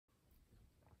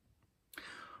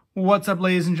What's up,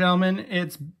 ladies and gentlemen?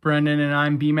 It's Brendan and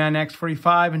I'm B-Man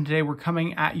X45, and today we're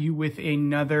coming at you with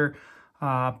another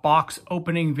box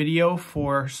opening video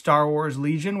for Star Wars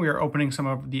Legion. We are opening some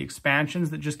of the expansions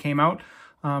that just came out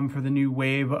for the new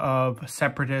wave of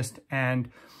Separatist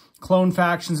and clone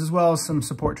factions, as well as some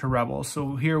support to Rebels.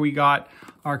 So here we got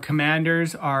our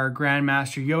commanders, our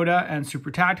Grandmaster Yoda and Super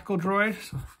Tactical Droid,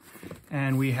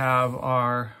 and we have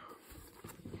our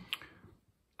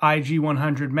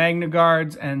IG-100 Magna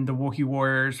Guards and the Wookiee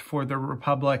Warriors for the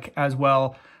Republic, as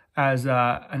well as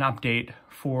an update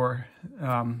for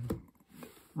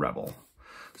Rebel.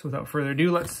 So without further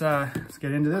ado, let's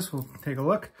get into this. We'll take a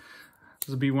look. This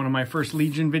will be one of my first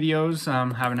Legion videos.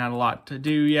 Haven't had a lot to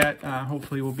do yet.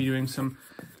 Hopefully we'll be doing some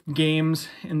games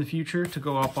in the future to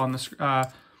go up on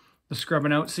the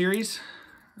Scrubbing Out series.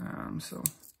 So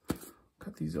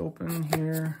cut these open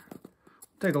here.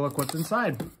 Take a look what's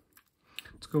inside.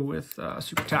 Let's go with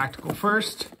Super Tactical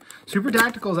first. Super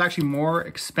Tactical is actually more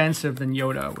expensive than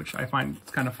Yoda, which I find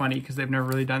it's kind of funny because they've never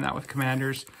really done that with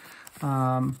commanders.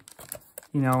 You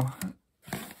know,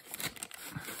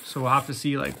 so we'll have to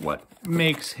see like what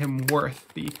makes him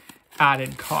worth the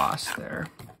added cost there.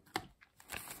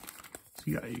 So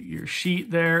you got your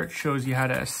sheet there. It shows you how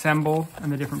to assemble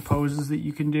and the different poses that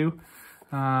you can do.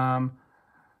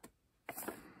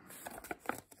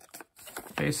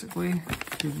 Basically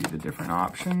gives you the different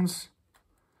options.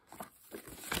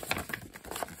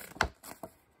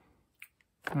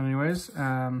 Anyways,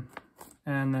 and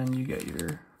then you get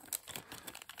your,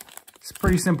 it's a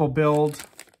pretty simple build,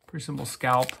 pretty simple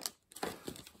scalp.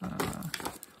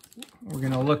 What we're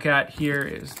gonna look at here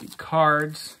is the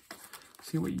cards,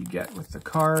 see what you get with the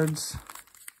cards.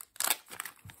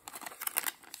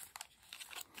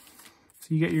 So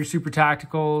you get your Super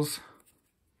Tacticals.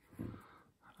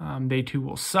 They too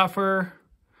will suffer.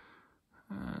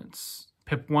 It's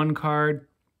pip 1 card.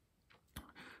 At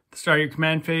the start of your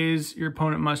command phase, your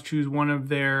opponent must choose one of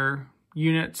their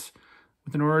units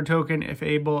with an order token, if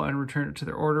able, and return it to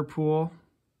their order pool.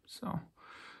 So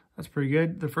that's pretty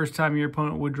good. The first time your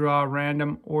opponent would draw a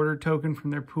random order token from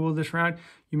their pool this round,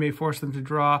 you may force them to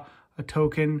draw a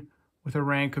token with a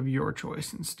rank of your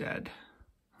choice instead.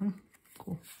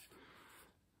 Cool.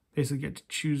 Basically get to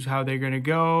choose how they're going to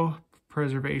go.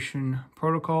 Preservation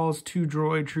protocols, 2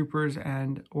 droid troopers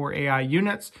and or AI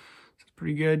units. So it's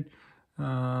pretty good.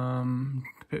 When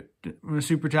a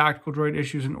Super Tactical droid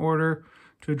issues an order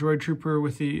to a droid trooper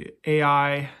with the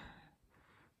AI,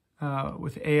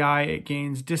 it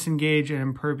gains disengage and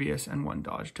impervious and 1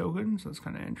 dodge token. So that's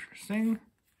kind of interesting.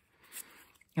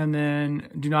 And then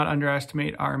do not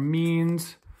underestimate our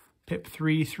means. Pip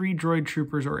 3 droid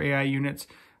troopers or AI units.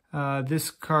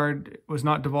 This card was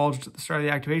not divulged at the start of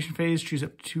the activation phase. Choose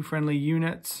up to 2 friendly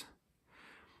units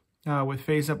with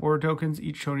face-up order tokens.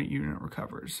 Each chosen unit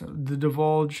recovers. So the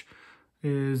divulge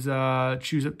is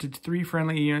choose up to 3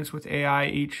 friendly units with AI.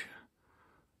 Each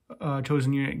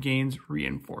chosen unit gains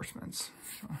reinforcements.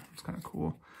 So it's kind of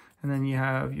cool. And then you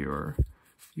have you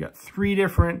got 3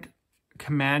 different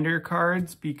commander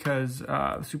cards because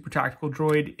the Super Tactical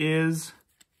Droid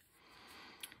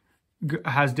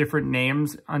has different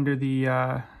names under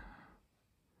the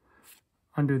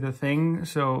thing.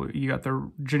 So you got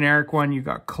the generic one, you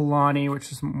got Kalani,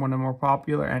 which is one of the more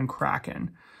popular, and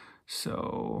Kraken.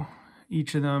 So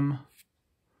each of them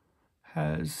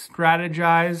has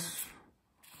strategize,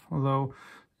 although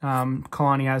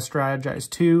Kalani has strategize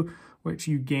 2, which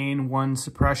you gain 1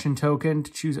 suppression token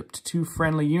to choose up to 2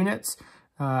 friendly units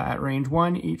at range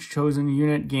 1. Each chosen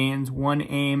unit gains 1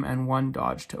 aim and 1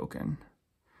 dodge token.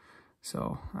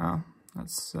 So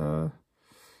that's and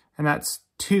that's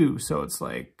 2, so it's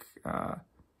like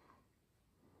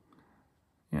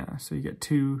yeah, so you get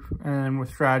 2, and then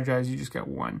with strategize you just get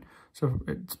 1. So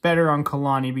it's better on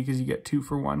Kalani because you get 2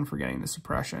 for 1 for getting the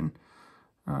suppression.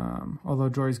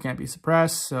 Although droids can't be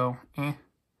suppressed, so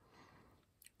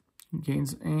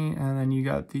gains and then you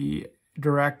got the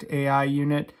direct AI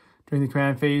unit. During the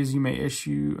command phase, you may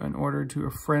issue an order to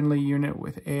a friendly unit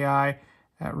with AI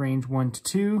at range 1 to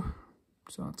 2.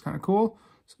 So that's kind of cool.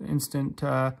 So instant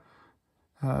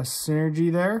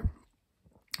synergy there.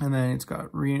 And then it's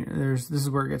got, this is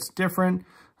where it gets different.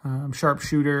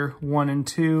 Sharpshooter 1 and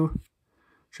 2.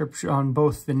 On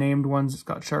both the named ones, it's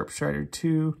got Sharpshooter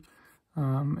 2.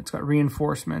 It's got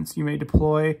reinforcements. You may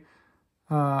deploy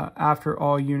after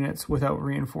all units without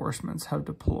reinforcements have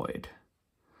deployed.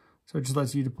 So it just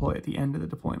lets you deploy at the end of the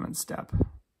deployment step.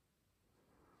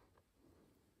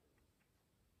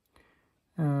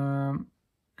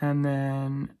 And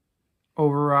then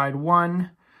override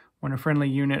 1, when a friendly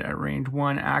unit at range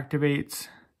 1 activates,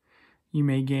 you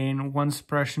may gain 1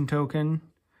 suppression token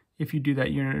if you do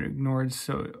that, unit ignored,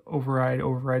 so override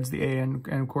overrides the A, and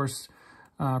of course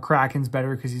Kraken's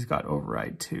better because he's got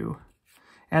override too.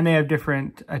 And they have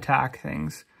different attack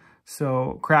things.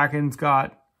 So Kraken's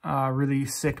got really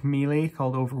sick melee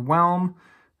called Overwhelm,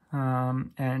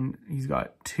 and he's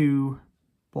got 2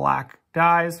 black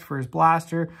dies for his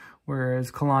blaster,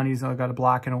 whereas Kalani's got a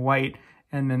black and a white,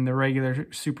 and then the regular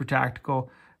super tactical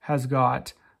has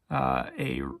got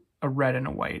a red and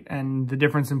a white, and the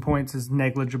difference in points is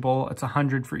negligible. It's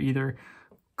 100 for either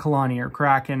Kalani or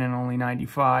Kraken, and only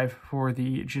 95 for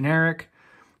the generic.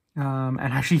 And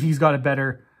actually, he's got a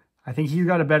better, I think he's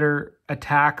got a better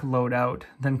attack loadout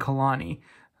than Kalani,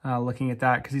 looking at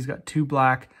that, because he's got 2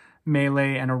 black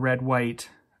melee and a red-white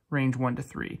range 1 to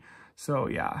 3. So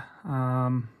yeah,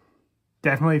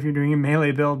 definitely if you're doing a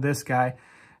melee build, this guy.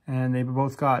 And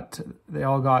they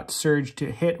all got Surge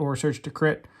to hit or Surge to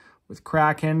crit with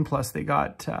Kraken, plus they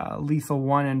got Lethal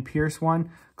 1 and Pierce 1.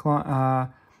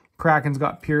 Kraken's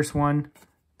got Pierce 1.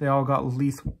 They all got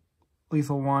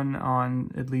Lethal 1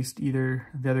 on at least either.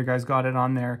 The other guys got it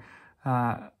on their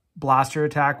blaster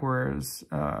attack, whereas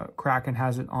Kraken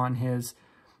has it on his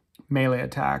melee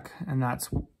attack. And that's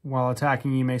while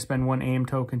attacking, you may spend 1 aim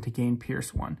token to gain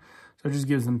Pierce 1. So it just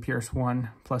gives them Pierce 1,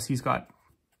 plus he's got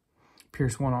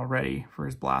Pierce 1 already for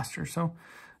his blaster. So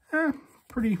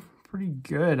pretty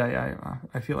good.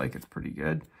 I feel like it's pretty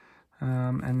good.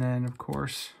 And then of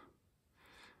course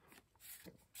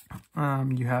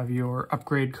you have your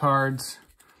upgrade cards.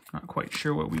 Not quite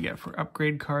sure what we get for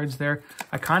upgrade cards there.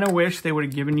 I kind of wish they would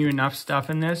have given you enough stuff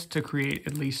in this to create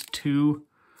at least 2.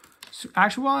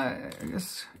 Actually, well, I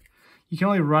guess you can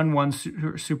only run 1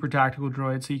 super tactical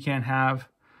droid, so you can't have,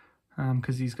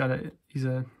 because he's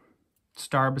a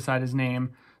star beside his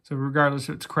name. So regardless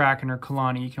if it's Kraken or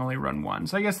Kalani, you can only run 1.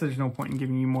 So I guess there's no point in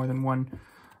giving you more than 1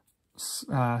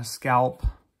 scalp.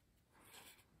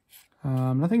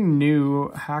 Nothing new.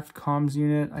 Hacked comms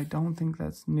unit. I don't think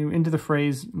that's new. Into the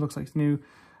phrase looks like it's new.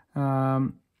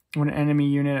 When an enemy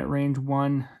unit at range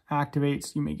 1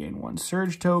 activates, you may gain 1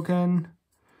 surge token.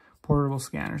 Portable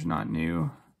scanner's not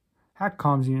new. Hacked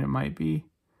comms unit might be.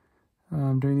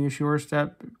 During the issue order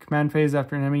step, command phase,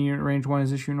 after an enemy unit range 1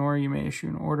 is issued an order, you may issue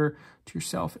an order to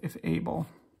yourself if able.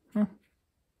 Well,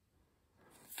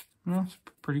 that's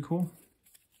pretty cool.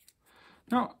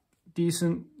 No,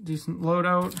 decent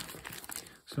loadout.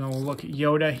 So we'll look at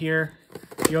Yoda here.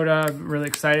 Yoda, I'm really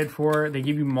excited for. They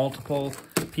give you multiple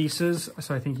pieces,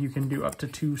 so I think you can do up to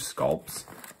 2 sculpts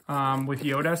with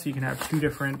Yoda, so you can have 2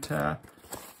 different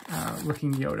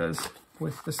looking Yodas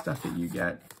with the stuff that you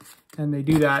get. And they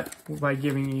do that by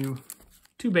giving you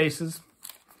 2 bases.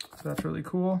 So that's really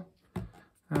cool.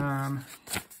 So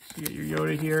you get your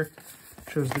Yoda here.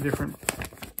 Shows the different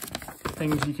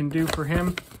things you can do for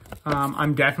him.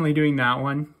 I'm definitely doing that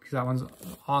one because that one's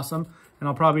awesome. And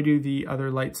I'll probably do the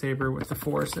other lightsaber with the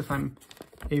Force if I'm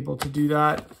able to do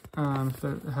that. If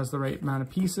it has the right amount of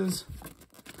pieces.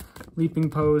 Leaping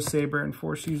pose, saber and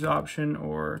Force use option,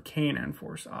 or cane and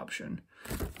Force option.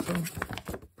 So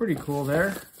pretty cool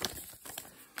there.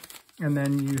 And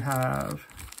then you have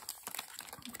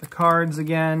the cards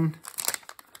again.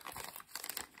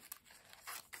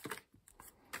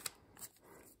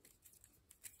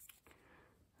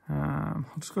 I'll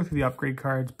just go through the upgrade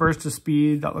cards. Burst of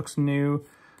speed, that looks new.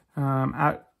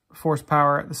 At force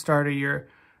power at the start of your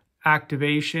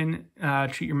activation,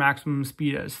 treat your maximum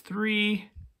speed as 3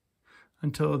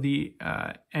 until the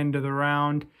end of the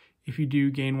round. If you do,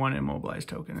 gain 1 immobilized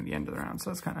token at the end of the round. So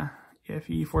that's kind of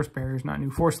iffy. Force barrier is not new.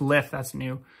 Force lift, that's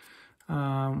new.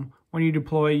 When you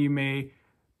deploy, you may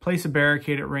place a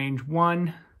barricade at range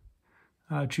 1.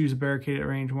 Choose a barricade at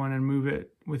range 1 and move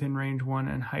it within range 1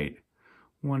 and height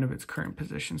 1 of its current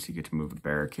position. So you get to move a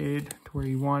barricade to where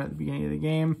you want at the beginning of the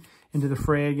game. Into the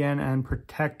fray again, and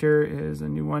Protector is a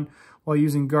new one. While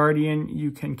using Guardian, you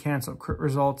can cancel crit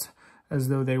results as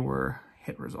though they were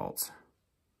hit results.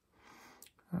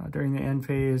 During the end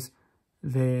phase,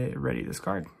 they ready this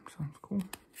card. So that's cool.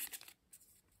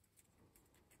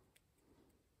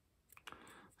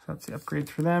 So that's the upgrades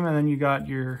for them. And then you got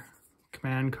your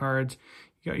command cards.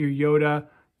 You got your Yoda.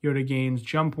 Yoda gains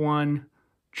jump 1,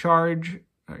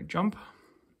 jump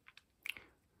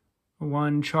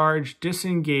 1, charge,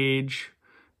 disengage,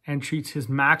 and treats his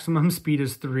maximum speed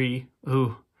as 3.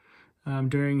 Ooh.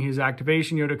 During his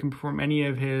activation, Yoda can perform any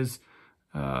of his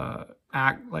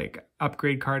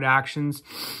upgrade card actions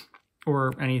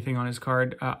or anything on his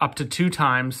card up to 2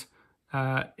 times.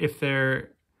 If there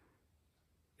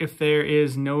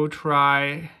is no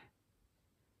try,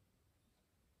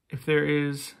 oh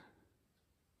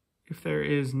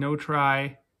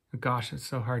gosh, it's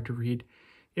so hard to read.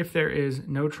 If there is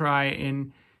no try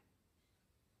in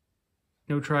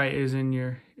no try is in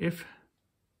your, if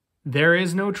there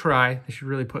is no try, they should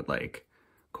really put like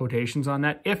quotations on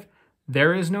that. If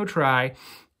there is no try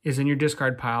is in your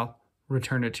discard pile,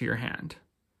 return it to your hand.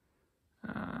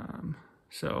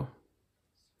 So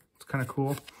it's kind of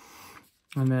cool.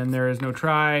 And then there is no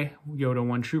try, Yoda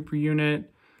 1 trooper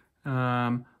unit.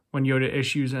 When Yoda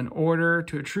issues an order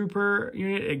to a trooper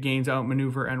unit, it gains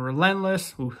outmaneuver and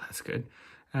relentless. Ooh, that's good.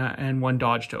 And 1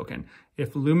 dodge token.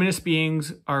 If luminous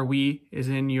beings are we is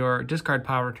in your discard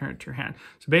pile, return it to your hand.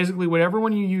 So basically whatever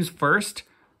one you use first,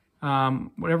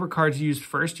 whatever cards you used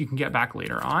first, you can get back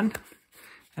later on.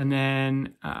 And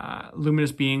then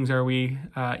luminous beings are we,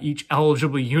 each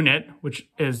eligible unit, which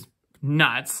is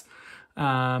nuts.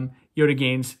 Yoda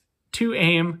gains 2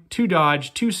 aim, 2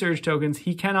 dodge, 2 surge tokens.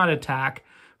 He cannot attack.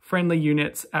 Friendly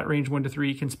units at range 1 to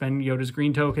 3 can spend Yoda's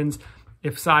green tokens.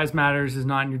 If size matters is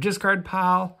not in your discard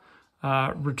pile,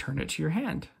 return it to your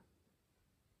hand.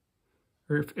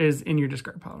 Or if is in your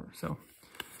discard pile. So,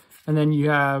 and then you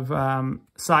have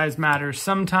size matters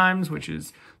sometimes, which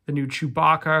is the new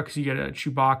Chewbacca, because you get a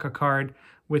Chewbacca card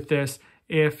with this.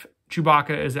 If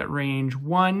Chewbacca is at range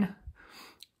 1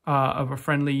 of a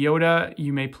friendly Yoda,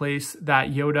 you may place that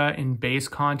Yoda in base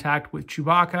contact with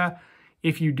Chewbacca.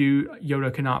 If you do,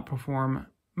 Yoda cannot perform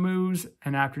moves,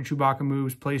 and after Chewbacca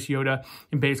moves, place Yoda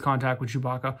in base contact with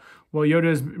Chewbacca. While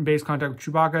Yoda is in base contact with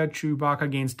Chewbacca,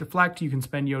 Chewbacca gains deflect. You can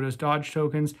spend Yoda's dodge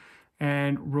tokens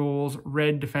and rolls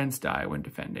red defense die when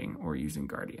defending or using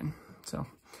Guardian. So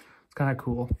it's kind of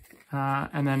cool.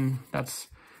 And then that's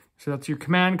your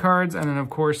command cards. And then of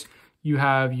course you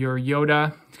have your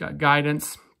Yoda. It's got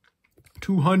guidance,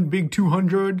 200, big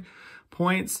 200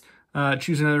 points.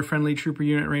 Choose another friendly trooper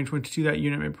unit, range 1 to 2. That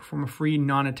unit may perform a free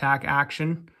non-attack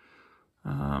action.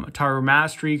 Ataru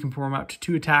Mastery can perform up to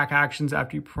 2 attack actions.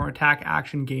 After you perform attack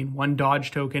action, gain 1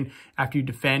 dodge token. After you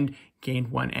defend,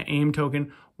 gain 1 aim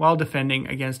token. While defending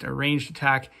against a ranged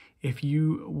attack, if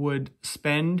you would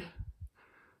spend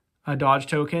a dodge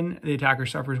token, the attacker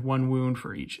suffers 1 wound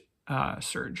for each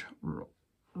surge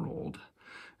rolled.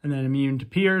 And then immune to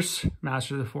pierce,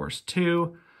 Master of the Force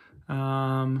 2.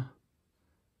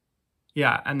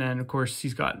 Yeah, and then of course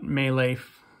he's got melee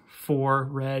 4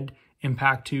 red,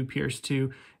 impact 2, pierce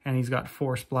 2, and he's got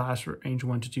force blast, range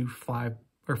 1 to 2, 5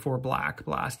 or 4 black,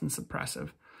 blast and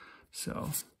suppressive. So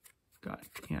got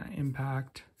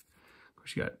impact. Of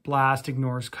course you got blast,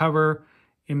 ignores cover,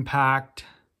 impact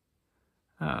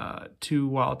 2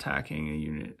 while attacking a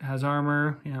unit has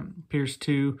armor. Yeah, pierce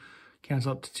 2,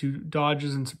 cancel up to 2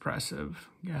 dodges and suppressive.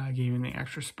 Yeah, giving the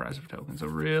extra suppressive token. So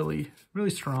really, really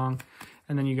strong.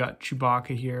 And then you got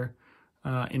Chewbacca here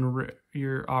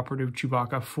your operative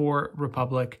Chewbacca 4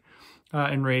 Republic.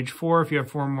 In Rage 4, if you have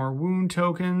 4 more wound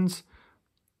tokens,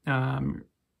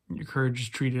 your courage is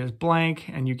treated as blank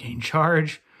and you gain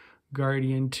charge.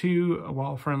 Guardian 2,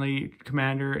 while friendly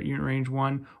commander at unit range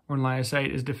 1 or in line of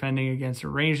sight is defending against a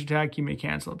ranged attack, you may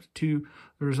cancel up to 2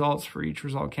 the results. For each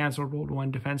result canceled, rolled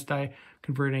 1 defense die,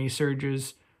 convert any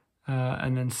surges,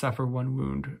 and then suffer 1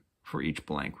 wound for each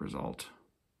blank result.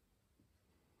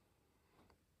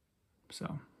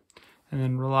 So, and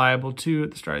then reliable 2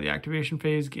 at the start of the activation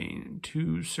phase, gain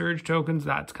 2 surge tokens.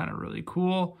 That's kind of really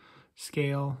cool.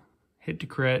 Scale, hit to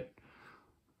crit,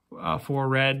 4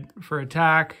 red for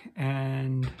attack,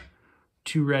 and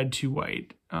 2 red, 2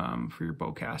 white for your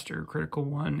bowcaster. Critical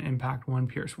 1, impact 1,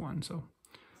 pierce 1. So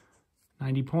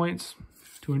 90 points,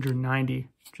 290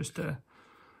 just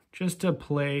to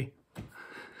play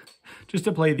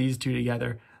these 2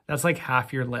 together. That's like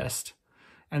half your list.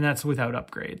 And that's without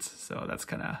upgrades. So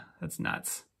that's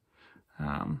nuts.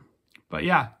 But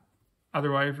yeah,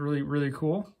 otherwise really, really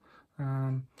cool.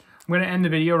 I'm going to end the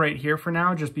video right here for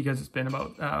now, just because it's been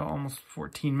about almost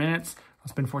 14 minutes.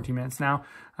 It's been 14 minutes now.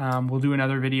 We'll do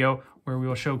another video where we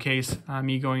will showcase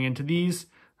me going into these.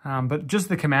 But just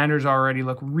the commanders already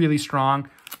look really strong,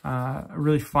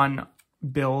 really fun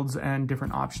builds and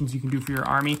different options you can do for your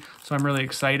army. So I'm really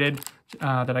excited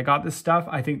that I got this stuff.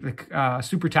 I think the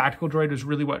super tactical droid was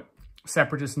really what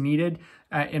Separatists needed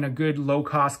in a good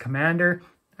low-cost commander.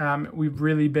 We've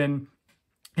really been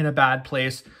in a bad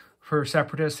place for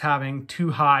Separatists having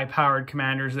too high-powered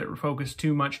commanders that focus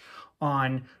too much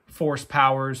on force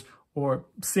powers or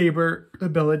saber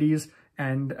abilities.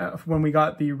 And when we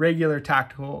got the regular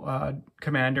tactical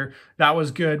commander, that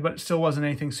was good, but it still wasn't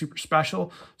anything super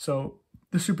special. So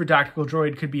the super tactical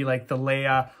droid could be like the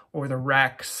Leia or the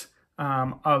Rex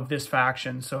of this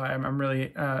faction. So I'm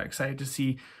really excited to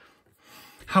see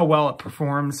how well it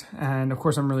performs. And of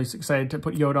course, I'm really excited to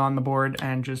put Yoda on the board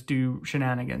and just do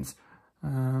shenanigans.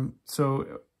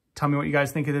 So Tell me what you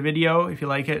guys think of the video. If you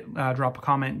like it, drop a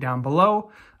comment down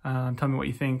below. Tell me what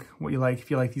you think, what you like.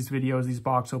 If you like these videos, these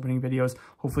box opening videos,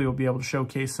 hopefully we'll be able to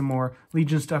showcase some more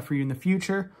Legion stuff for you in the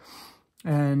future.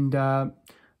 And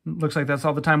looks like that's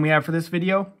all the time we have for this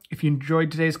video. If you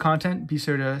enjoyed today's content, be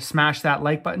sure to smash that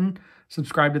like button,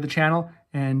 subscribe to the channel,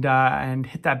 and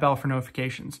hit that bell for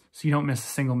notifications so you don't miss a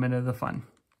single minute of the fun.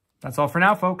 That's all for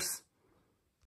now, folks.